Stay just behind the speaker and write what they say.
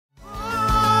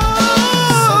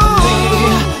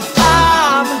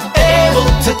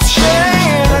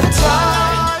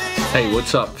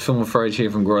what's up? Moufarrege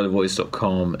here from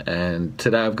growthevoice.com, and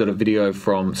today I've got a video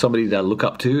from somebody that I look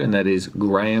up to, and that is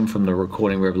Graham from the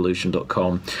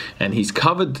recordingrevolution.com, and he's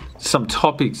covered some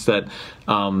topics that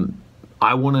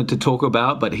I wanted to talk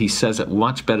about, but he says it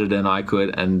much better than I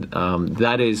could, and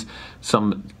that is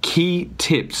some key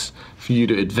tips for you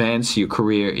to advance your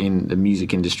career in the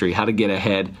music industry, how to get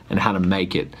ahead and how to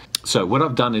make it. So what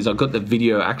I've done is I've got the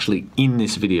video actually in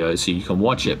this video so you can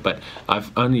watch it, but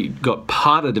I've only got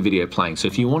part of the video playing. So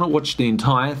if you want to watch the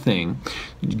entire thing,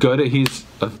 go to his,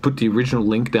 I've put the original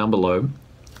link down below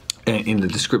in the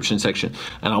description section,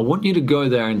 and I want you to go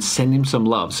there and send him some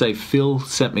love. Say, Phil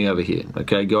sent me over here.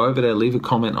 Okay, go over there, leave a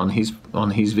comment on his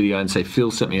video and say, Phil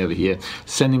sent me over here.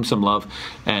 Send him some love,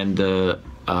 and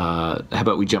how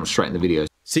about we jump straight in the video.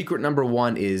 Secret number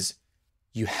one is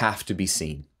you have to be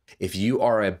seen. If you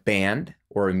are a band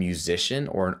or a musician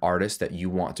or an artist that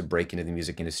you want to break into the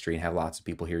music industry and have lots of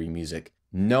people hear your music,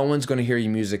 no one's going to hear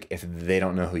your music if they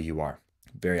don't know who you are.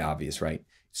 Very obvious, right?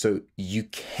 So you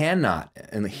cannot,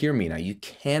 and hear me now, you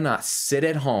cannot sit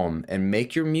at home and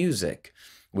make your music,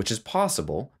 which is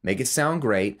possible, make it sound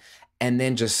great, and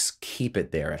then just keep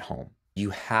it there at home.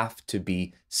 You have to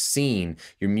be seen.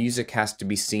 Your music has to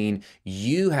be seen.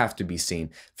 You have to be seen.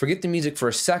 Forget the music for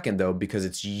a second, though, because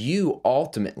it's you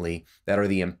ultimately that are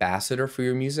the ambassador for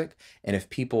your music. And if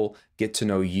people get to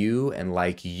know you and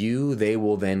like you, they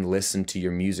will then listen to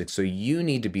your music. So you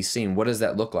need to be seen. What does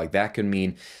that look like? That could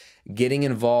mean getting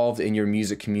involved in your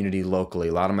music community locally.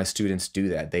 A lot of my students do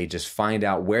that. They just find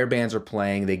out where bands are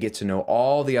playing. They get to know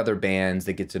all the other bands.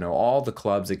 They get to know all the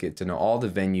clubs. They get to know all the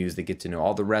venues. They get to know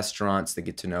all the restaurants. They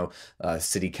get to know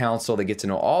city council. They get to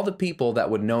know all the people that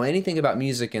would know anything about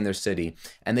music in their city,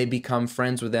 and they become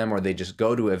friends with them, or they just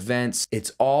go to events.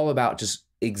 It's all about just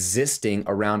existing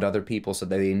around other people so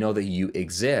that they know that you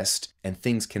exist, and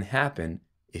things can happen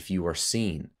if you are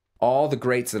seen. All the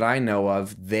greats that I know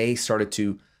of, they started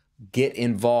to get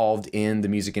involved in the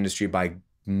music industry by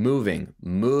moving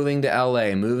to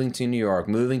LA, moving to New York,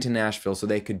 moving to Nashville, so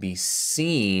they could be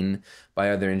seen by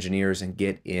other engineers and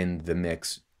get in the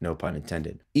mix, no pun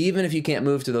intended. Even if you can't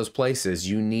move to those places,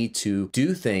 you need to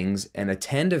do things and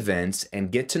attend events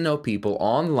and get to know people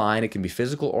online. It can be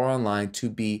physical or online,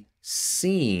 to be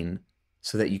seen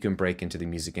so that you can break into the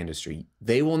music industry.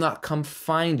 They will not come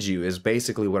find you, is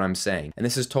basically what I'm saying. And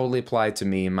this is totally applied to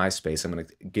me in my space. I'm gonna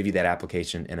give you that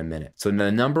application in a minute. So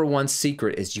the number one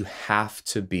secret is you have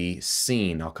to be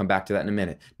seen. I'll come back to that in a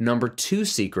minute. Number two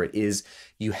secret is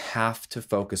you have to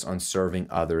focus on serving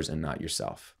others and not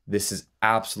yourself. This is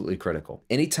absolutely critical.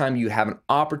 Anytime you have an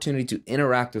opportunity to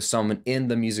interact with someone in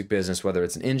the music business, whether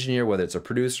it's an engineer, whether it's a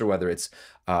producer, whether it's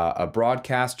a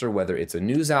broadcaster, whether it's a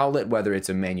news outlet, whether it's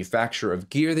a manufacturer of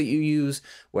gear that you use,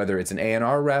 whether it's an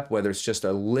A&R rep, whether it's just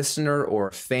a listener or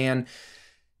a fan,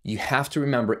 you have to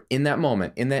remember in that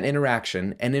moment, in that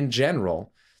interaction, and in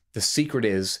general, the secret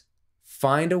is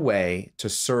find a way to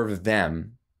serve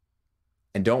them,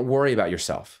 and don't worry about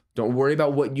yourself. Don't worry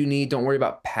about what you need. Don't worry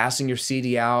about passing your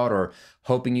CD out or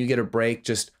hoping you get a break.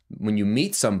 Just when you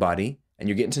meet somebody and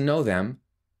you're getting to know them,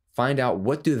 find out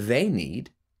what do they need.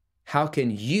 How can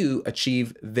you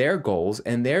achieve their goals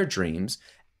and their dreams,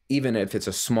 even if it's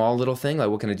a small little thing, like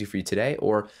what can I do for you today,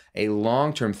 or a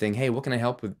long-term thing, hey, what can I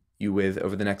help you with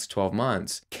over the next 12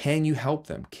 months? Can you help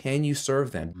them? Can you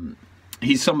serve them?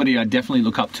 He's somebody I definitely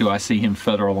look up to. I see him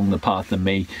further along the path than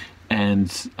me. And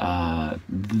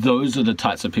those are the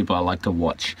types of people I like to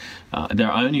watch.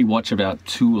 I only watch about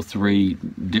 2 or 3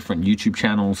 different YouTube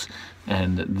channels,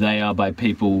 and they are by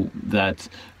people that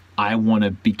I want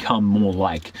to become more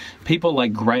like. People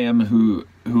like Graham, who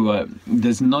are,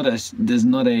 there's not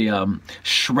a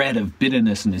shred of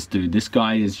bitterness in this dude. This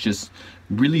guy is just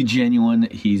really genuine.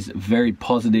 He's very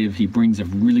positive. He brings a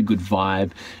really good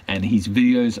vibe, and his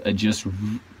videos are just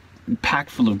packed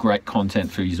full of great content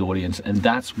for his audience, and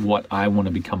that's what I want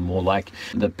to become more like.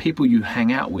 The people you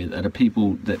hang out with are the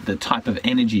people that the type of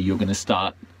energy you're going to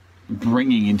start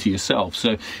bringing into yourself.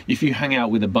 So if you hang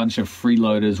out with a bunch of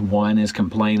freeloaders, whiners,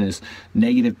 complainers,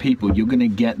 negative people, you're going to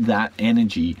get that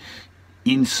energy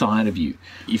inside of you.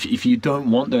 If you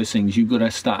don't want those things, you've got to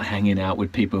start hanging out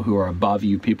with people who are above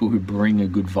you, people who bring a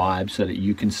good vibe, so that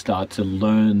you can start to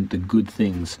learn the good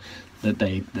things that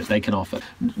they can offer.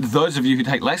 Those of you who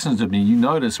take lessons of me, you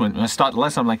notice when I start the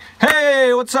lesson, I'm like,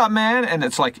 hey, what's up, man? And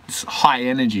it's like it's high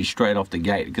energy straight off the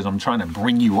gate, because I'm trying to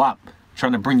bring you up,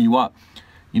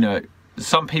 You know,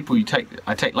 some people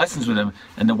I take lessons with them,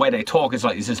 and the way they talk is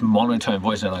like, it's this monotone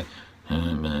voice. They're like,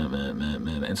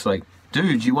 it's like,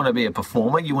 dude, you want to be a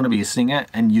performer, you want to be a singer,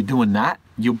 and you're doing that?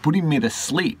 You're putting me to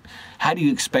sleep. How do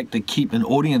you expect to keep an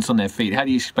audience on their feet? How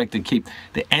do you expect to keep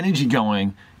the energy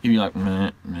going if you're like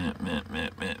meh, meh, meh, meh,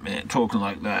 meh, meh, talking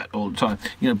like that all the time,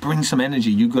 bring some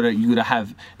energy. You gotta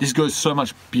have. This goes so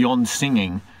much beyond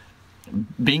singing.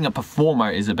 Being a performer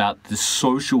is about the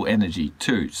social energy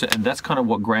too. So, and that's kind of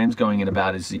what Graham's going in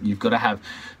about. Is that you've got to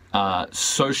have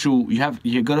social.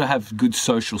 You've got to have good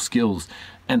social skills,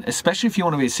 and especially if you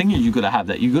want to be a singer, you've got to have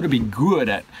that. You've got to be good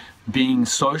at being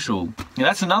social. And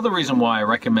that's another reason why I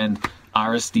recommend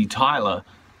RSD Tyler,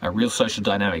 Real Social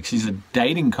Dynamics. He's a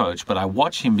dating coach, but I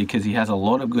watch him because he has a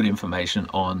lot of good information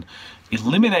on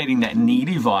eliminating that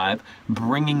needy vibe,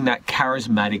 bringing that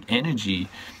charismatic energy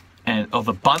and of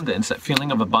abundance, that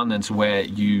feeling of abundance where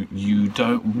you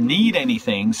don't need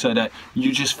anything, so that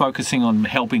you're just focusing on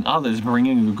helping others,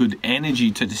 bringing a good energy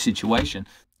to the situation.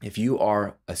 If you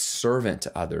are a servant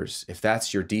to others, if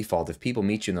that's your default, if people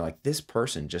meet you and they're like, this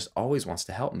person just always wants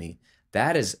to help me,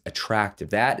 that is attractive.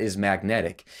 That is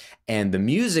magnetic. And the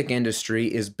music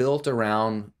industry is built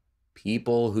around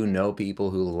people who know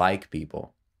people who like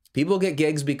people. People get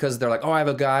gigs because they're like, oh, I have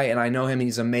a guy and I know him,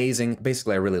 he's amazing.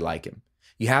 Basically, I really like him.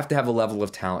 You have to have a level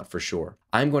of talent for sure.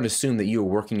 I'm going to assume that you are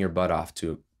working your butt off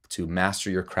to master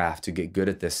your craft, to get good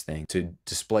at this thing, to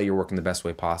display your work in the best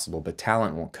way possible, but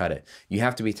talent won't cut it. You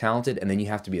have to be talented, and then you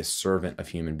have to be a servant of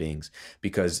human beings.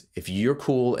 Because if you're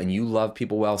cool and you love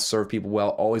people well, serve people well,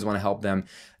 always want to help them,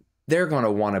 they're going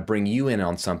to want to bring you in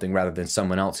on something rather than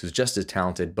someone else who's just as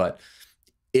talented but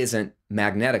isn't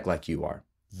magnetic like you are.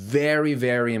 Very,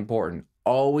 very important.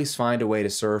 Always find a way to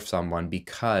serve someone,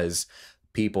 because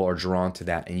people are drawn to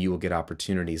that and you will get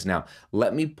opportunities. Now,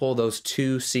 let me pull those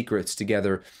two secrets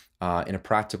together in a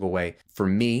practical way. For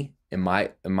me, in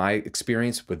my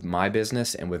experience with my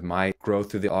business and with my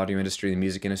growth through the audio industry, the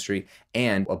music industry,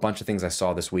 and a bunch of things I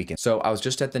saw this weekend. So I was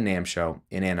just at the NAMM show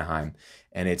in Anaheim,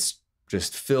 and it's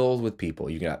just filled with people.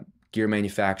 You got gear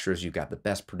manufacturers, you've got the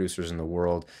best producers in the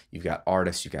world, you've got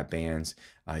artists, you've got bands,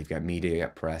 you've got media, you've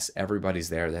got press. Everybody's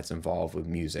there that's involved with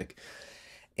music.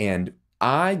 And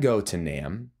I go to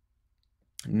NAMM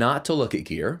not to look at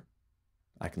gear.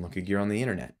 I can look at gear on the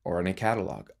internet or in a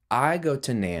catalog. I go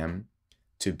to NAMM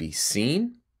to be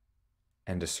seen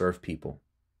and to serve people.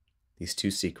 These two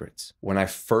secrets. When I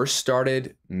first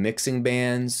started mixing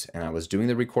bands and I was doing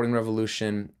the recording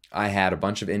revolution, I had a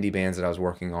bunch of indie bands that I was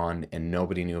working on and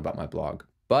nobody knew about my blog.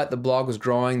 But the blog was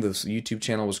growing, the YouTube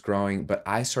channel was growing, but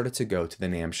I started to go to the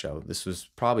NAMM show. This was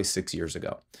probably 6 years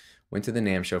ago. Went to the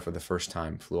NAMM show for the first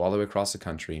time, flew all the way across the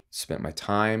country, spent my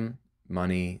time,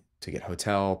 money to get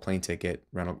hotel, plane ticket,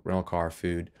 rental car,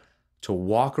 food, to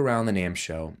walk around the NAMM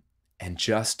show and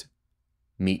just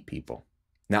meet people.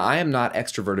 Now, I am not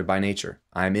extroverted by nature.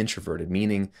 I am introverted,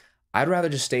 meaning I'd rather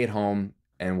just stay at home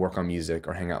and work on music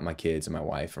or hang out with my kids and my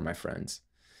wife or my friends.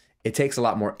 It takes a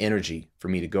lot more energy for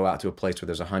me to go out to a place where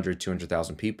there's 100,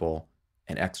 200,000 people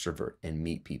and extrovert and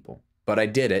meet people. But I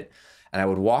did it. And I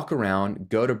would walk around,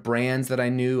 go to brands that I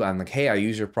knew. I'm like, hey, I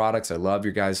use your products. I love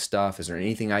your guys' stuff. Is there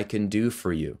anything I can do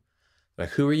for you? Like,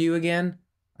 who are you again?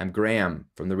 I'm Graham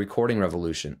from the Recording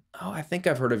Revolution. Oh, I think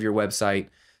I've heard of your website.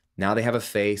 Now they have a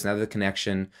face, now they have a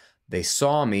connection. They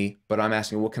saw me, but I'm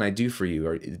asking, what can I do for you?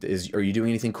 Or are you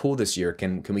doing anything cool this year?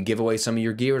 Can we give away some of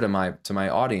your gear to my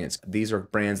audience? These are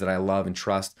brands that I love and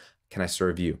trust. Can I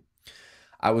serve you?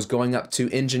 I was going up to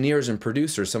engineers and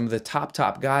producers, some of the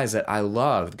top guys that I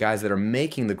love, guys that are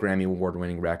making the Grammy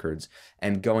Award-winning records,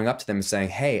 and going up to them and saying,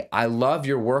 hey, I love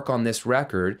your work on this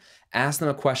record. Ask them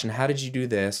a question. How did you do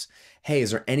this? Hey, is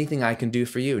there anything I can do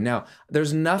for you? Now,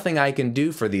 there's nothing I can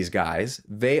do for these guys.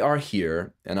 They are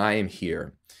here, and I am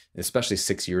here, especially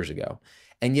 6 years ago.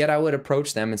 And yet I would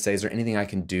approach them and say, is there anything I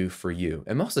can do for you?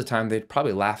 And most of the time, they'd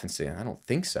probably laugh and say, I don't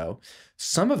think so.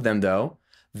 Some of them, though,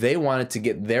 they wanted to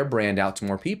get their brand out to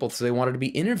more people, so they wanted to be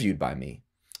interviewed by me.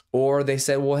 Or they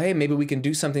said, well, hey, maybe we can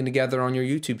do something together on your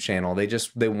YouTube channel.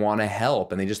 They want to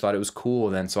help, and they just thought it was cool.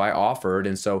 And then so I offered.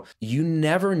 And so you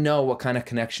never know what kind of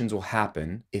connections will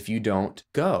happen if you don't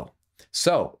go.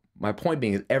 So my point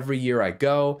being is every year I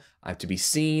go, I have to be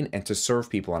seen and to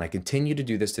serve people. And I continue to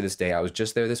do this to this day. I was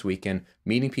just there this weekend,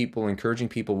 meeting people, encouraging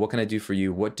people. What can I do for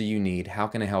you? What do you need? How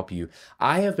can I help you?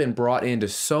 I have been brought into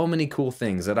so many cool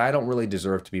things that I don't really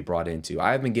deserve to be brought into.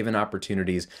 I have been given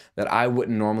opportunities that I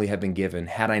wouldn't normally have been given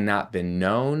had I not been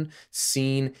known,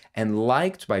 seen, and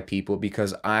liked by people,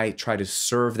 because I try to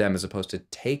serve them as opposed to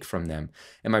take from them.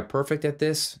 Am I perfect at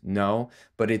this? No,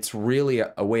 but it's really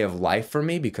a way of life for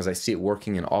me because I see it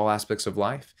working in all aspects of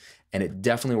life. And it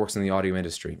definitely works in the audio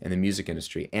industry and the music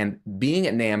industry. And being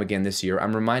at NAMM again this year,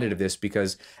 I'm reminded of this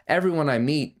because everyone I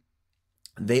meet,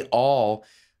 they all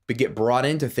get brought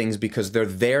into things because they're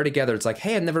there together. It's like,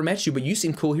 hey, I've never met you, but you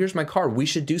seem cool. Here's my card. We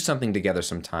should do something together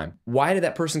sometime. Why did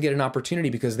that person get an opportunity?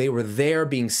 Because they were there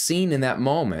being seen in that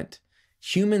moment.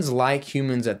 Humans like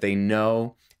humans that they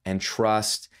know and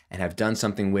trust and have done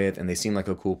something with, and they seem like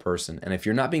a cool person. And if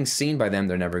you're not being seen by them,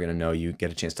 they're never going to know you,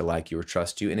 get a chance to like you or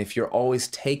trust you. And if you're always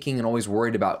taking and always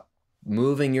worried about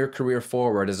moving your career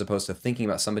forward as opposed to thinking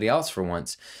about somebody else for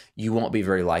once, you won't be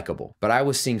very likable. But I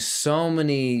was seeing so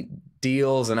many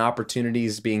deals and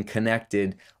opportunities being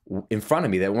connected in front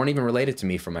of me that weren't even related to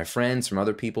me, from my friends, from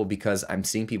other people, because I'm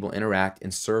seeing people interact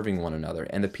and serving one another.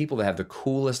 And the people that have the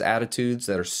coolest attitudes,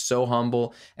 that are so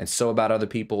humble and so about other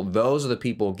people, those are the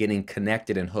people getting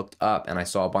connected and hooked up. And I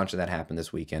saw a bunch of that happen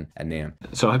this weekend at NAMM.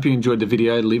 So I hope you enjoyed the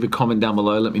video. Leave a comment down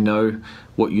below. Let me know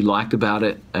what you liked about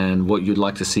it and what you'd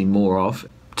like to see more of.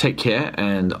 Take care,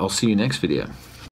 and I'll see you next video.